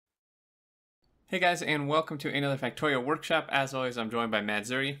Hey guys, and welcome to another Factorio workshop. As always, I'm joined by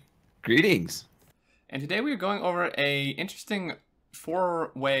Zuri. Greetings. And today we are going over a interesting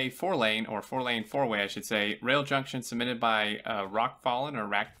four-lane, four-way, I should say, rail junction submitted by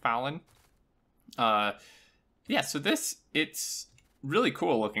Rakkfalen. Yeah, so it's really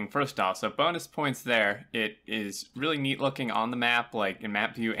cool looking, first off. So bonus points there. It is really neat looking on the map, like in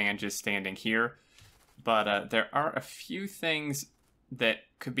map view and just standing here. But there are a few things that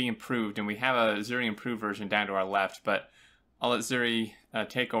could be improved, and we have a Zuri improved version down to our left, but I'll let Zuri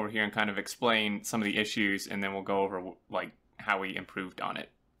take over here and kind of explain some of the issues, and then we'll go over like how we improved on it.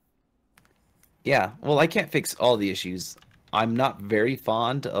 Yeah, well, I can't fix all the issues. I'm not very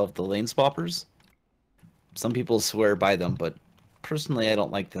fond of the lane swappers. Some people swear by them, but personally I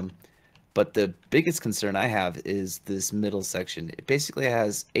don't like them. But the biggest concern I have is this middle section. It basically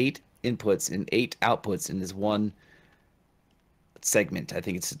has 8 inputs and 8 outputs in this one segment. I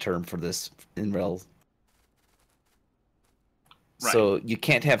think it's the term for this in rail. Right. So you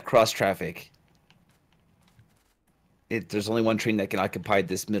can't have cross traffic. There's only one train that can occupy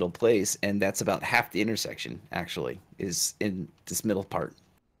this middle place, and that's about half the intersection, actually, is in this middle part.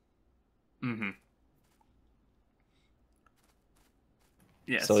 Mm-hmm.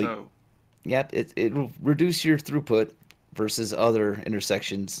 Yeah, So yeah, it will reduce your throughput versus other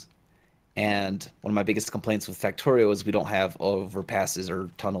intersections. And one of my biggest complaints with Factorio is we don't have overpasses or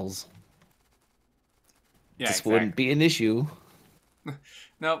tunnels. Yeah, This exactly. wouldn't be an issue.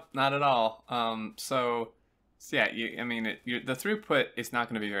 Nope, not at all. So yeah, I mean, the throughput is not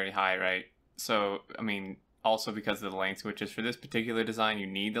going to be very high, right? So, I mean, also because of the lane switches, for this particular design, you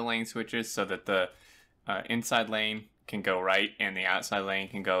need the lane switches so that the inside lane can go right and the outside lane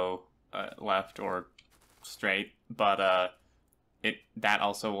can go left or straight. But that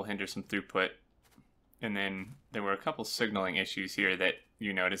also will hinder some throughput. And then there were a couple signaling issues here that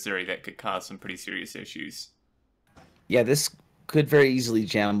you noticed, Zuri, that could cause some pretty serious issues. Yeah, this could very easily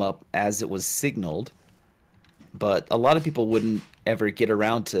jam up as it was signaled, but a lot of people wouldn't ever get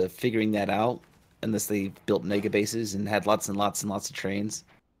around to figuring that out unless they built mega bases and had lots and lots and lots of trains.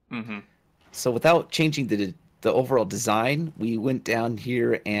 Mm-hmm. So without changing the overall design, we went down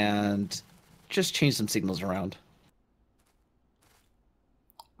here and just changed some signals around.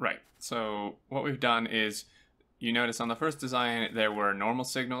 Right. So what we've done is, you notice on the first design there were normal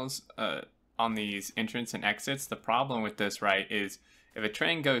signals on these entrance and exits. The problem with this, right, is if a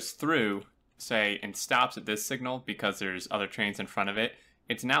train goes through, say, and stops at this signal because there's other trains in front of it,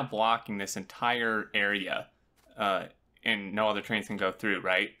 it's now blocking this entire area, and no other trains can go through,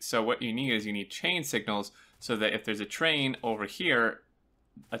 right? So what you need is you need chain signals so that if there's a train over here,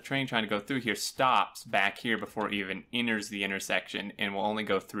 a train trying to go through here stops back here before it even enters the intersection and will only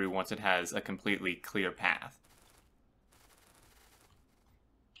go through once it has a completely clear path.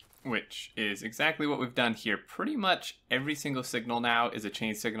 Which is exactly what we've done here. Pretty much every single signal now is a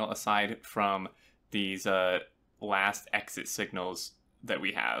chain signal aside from these last exit signals that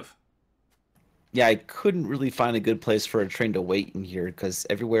we have. Yeah, I couldn't really find a good place for a train to wait in here because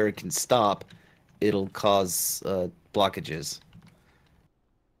everywhere it can stop, it'll cause blockages.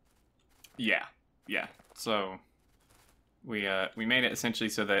 Yeah. So we made it essentially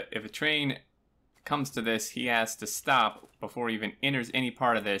so that if a train comes to this, he has to stop before he even enters any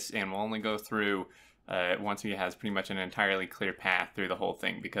part of this, and will only go through once he has pretty much an entirely clear path through the whole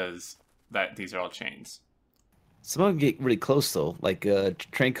thing, because these are all chains. Some of them get really close though, like a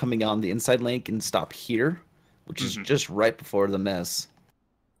train coming on the inside lane can stop here, which is just right before the mess.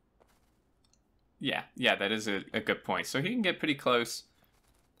 Yeah, that is a good point. So he can get pretty close.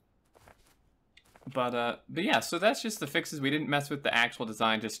 But yeah, so that's just the fixes. We didn't mess with the actual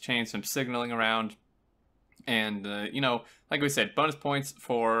design, just changed some signaling around. And, you know, like we said, bonus points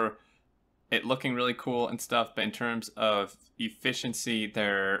for it looking really cool and stuff. But in terms of efficiency,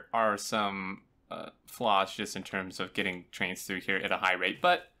 there are some flaws just in terms of getting trains through here at a high rate.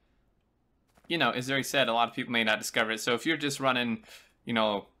 But, you know, as Zuri said, a lot of people may not discover it. So if you're just running, you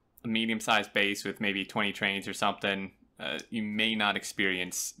know, a medium-sized base with maybe 20 trains or something, you may not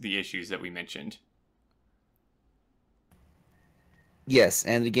experience the issues that we mentioned. Yes,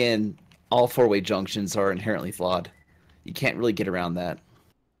 and again, all four-way junctions are inherently flawed. You can't really get around that.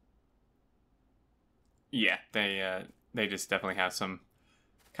 Yeah, they just definitely have some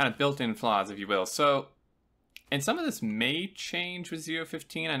kind of built-in flaws, if you will. So, and some of this may change with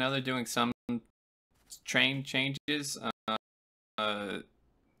 0.15. I know they're doing some train changes, but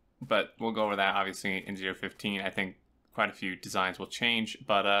we'll go over that obviously in 0.15. I think quite a few designs will change,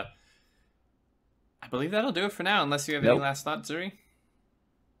 but I believe that'll do it for now, unless you have any Nope. last thoughts, Zuri.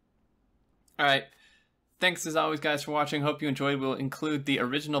 All right. Thanks as always, guys, for watching. Hope you enjoyed. We'll include the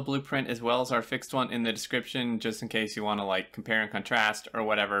original blueprint as well as our fixed one in the description, just in case you want to like compare and contrast or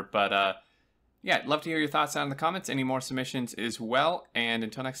whatever. But yeah, I'd love to hear your thoughts down in the comments. Any more submissions as well. And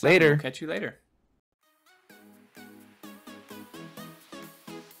until next time, we'll catch you later.